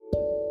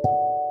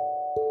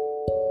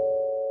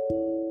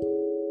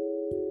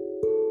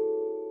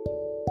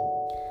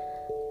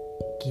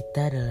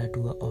Kita adalah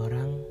dua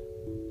orang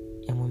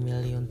yang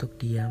memilih untuk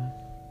diam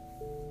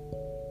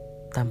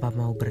tanpa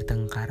mau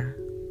bertengkar,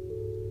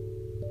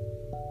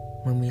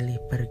 memilih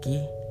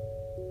pergi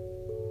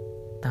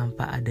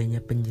tanpa adanya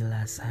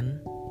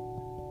penjelasan.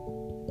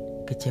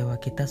 Kecewa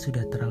kita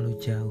sudah terlalu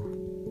jauh,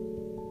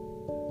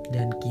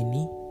 dan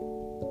kini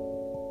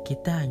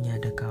kita hanya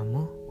ada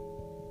kamu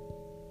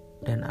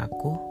dan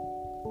aku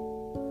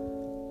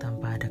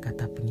tanpa ada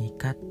kata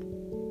pengikat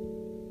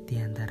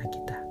di antara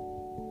kita.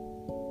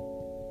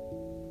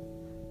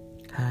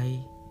 Hai,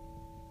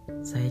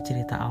 saya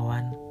Cerita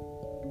Awan.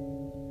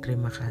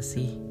 Terima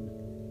kasih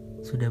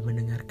sudah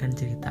mendengarkan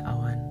cerita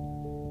Awan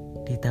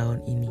di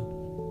tahun ini.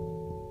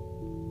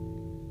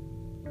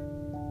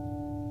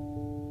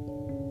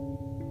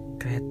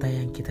 Kereta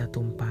yang kita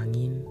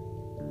tumpangin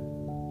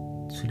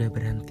sudah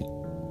berhenti.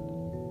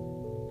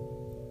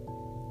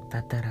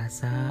 Tak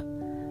terasa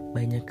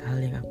banyak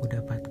hal yang aku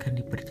dapatkan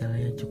di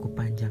perjalanan yang cukup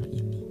panjang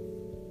ini.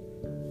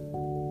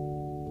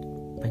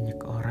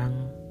 Banyak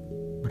orang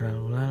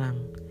berlalu lalang.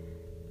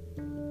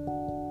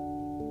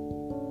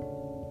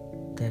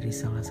 Dari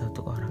salah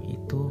satu orang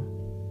itu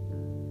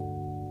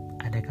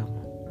ada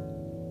kamu.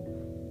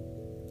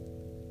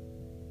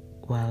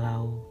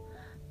 Walau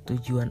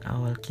tujuan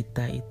awal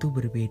kita itu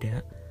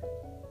berbeda,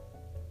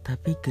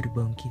 tapi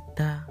gerbang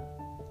kita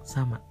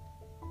sama.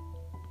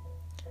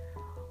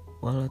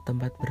 Walau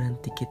tempat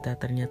berhenti kita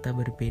ternyata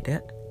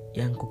berbeda,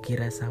 yang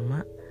kukira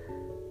sama,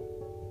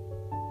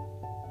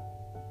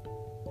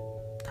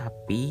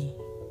 tapi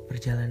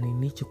perjalanan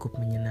ini cukup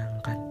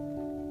menyenangkan.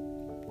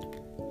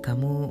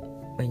 Kamu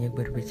banyak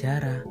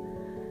berbicara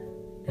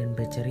dan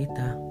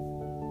bercerita.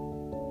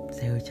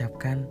 Saya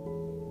ucapkan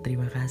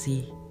terima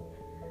kasih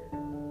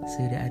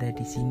sudah ada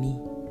di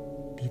sini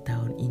di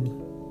tahun ini.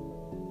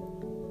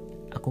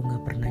 Aku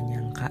gak pernah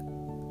nyangka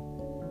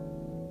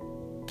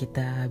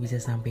kita bisa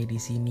sampai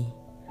di sini,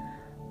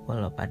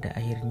 walau pada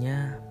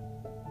akhirnya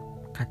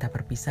kata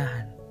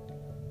perpisahan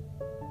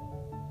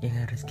yang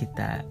harus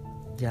kita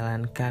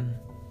jalankan,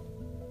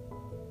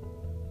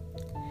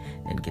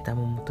 dan kita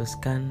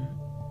memutuskan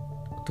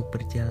untuk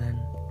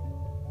berjalan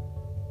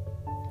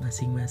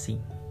masing-masing.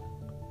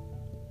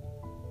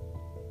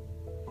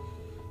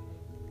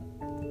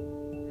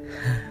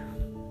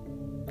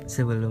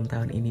 Sebelum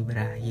tahun ini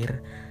berakhir,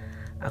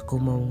 aku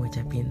mau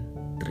mengucapin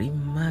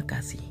terima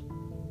kasih.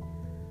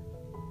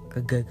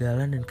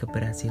 Kegagalan dan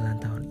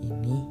keberhasilan tahun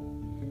ini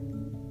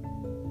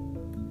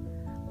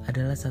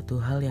adalah satu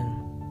hal yang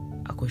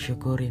aku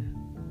syukurin.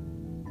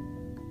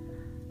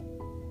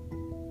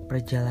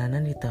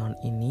 Perjalanan di tahun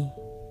ini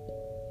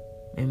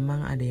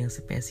memang ada yang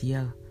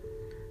spesial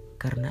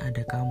karena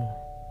ada kamu.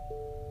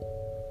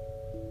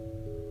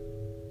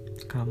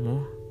 Kamu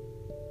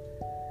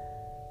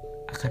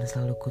akan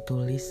selalu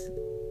kutulis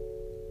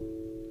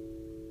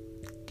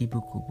di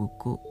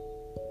buku-buku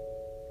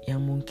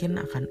yang mungkin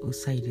akan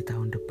usai di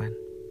tahun depan.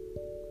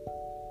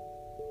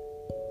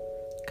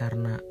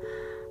 Karena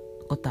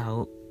aku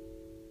tahu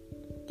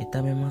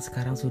kita memang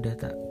sekarang sudah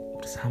tak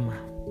bersama.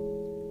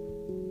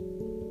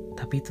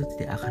 Tapi itu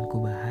tidak akan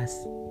kubahas.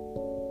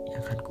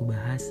 Yang akan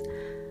kubahas,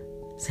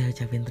 saya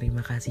ucapin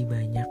terima kasih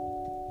banyak.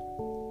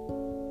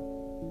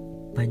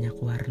 Banyak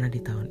warna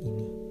di tahun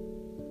ini.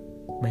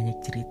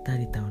 Banyak cerita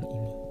di tahun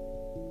ini.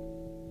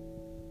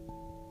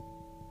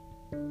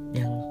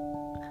 Yang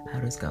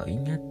harus kau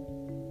ingat,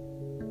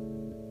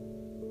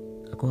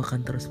 aku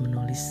akan terus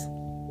menulis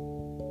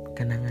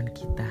kenangan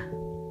kita.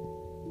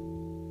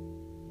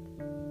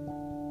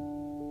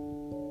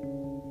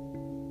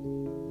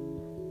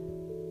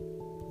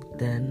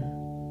 Dan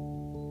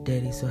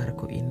dari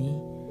suaraku ini,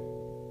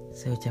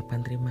 saya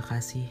ucapkan terima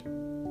kasih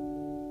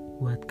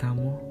buat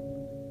kamu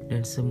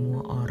dan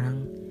semua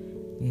orang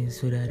yang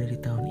sudah ada di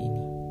tahun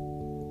ini.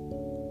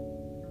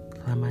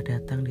 Selamat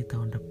datang di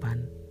tahun depan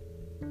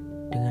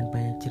dengan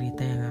banyak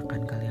cerita yang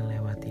akan kalian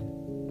lewatin.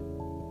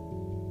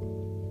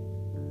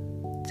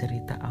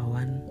 Cerita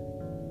Awan